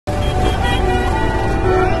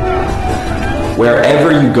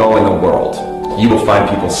Wherever you go in the world, you will find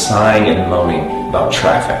people sighing and moaning about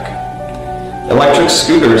traffic. Electric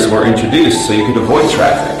scooters were introduced so you could avoid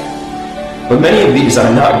traffic, but many of these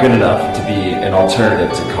are not good enough to be an alternative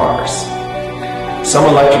to cars. Some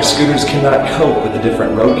electric scooters cannot cope with the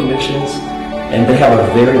different road conditions, and they have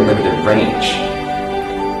a very limited range.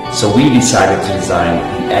 So we decided to design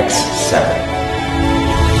the X7.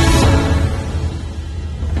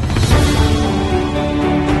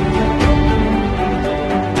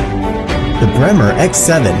 The Bremer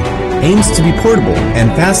X7 aims to be portable and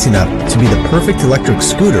fast enough to be the perfect electric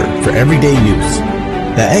scooter for everyday use.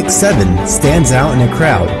 The X7 stands out in a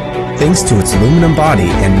crowd thanks to its aluminum body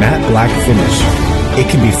and matte black finish. It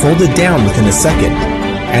can be folded down within a second,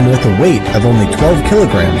 and with a weight of only 12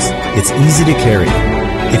 kilograms, it's easy to carry.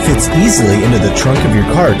 It fits easily into the trunk of your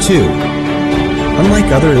car too.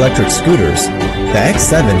 Unlike other electric scooters, the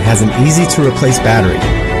X7 has an easy-to-replace battery.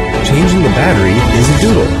 Changing the battery is a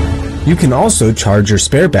doodle. You can also charge your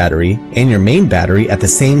spare battery and your main battery at the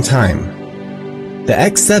same time. The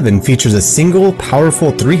X7 features a single,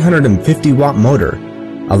 powerful 350-watt motor,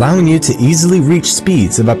 allowing you to easily reach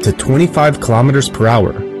speeds of up to 25 kilometers per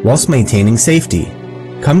hour whilst maintaining safety.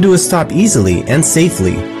 Come to a stop easily and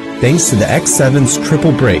safely thanks to the X7's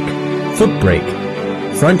triple brake, foot brake,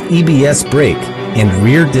 front EBS brake, and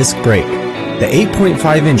rear disc brake. The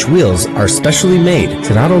 8.5-inch wheels are specially made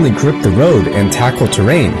to not only grip the road and tackle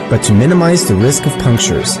terrain, but to minimize the risk of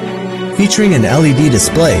punctures. Featuring an LED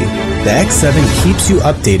display, the X7 keeps you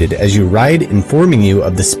updated as you ride, informing you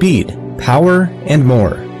of the speed, power, and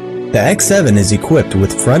more. The X7 is equipped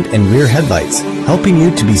with front and rear headlights, helping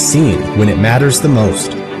you to be seen when it matters the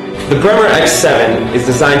most. The Bremer X7 is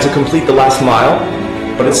designed to complete the last mile,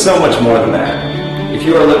 but it's so much more than that. If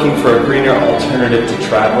you are looking for a greener alternative to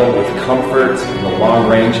travel with comfort and the long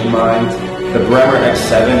range in mind, the Bremer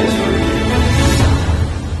X7 is for you.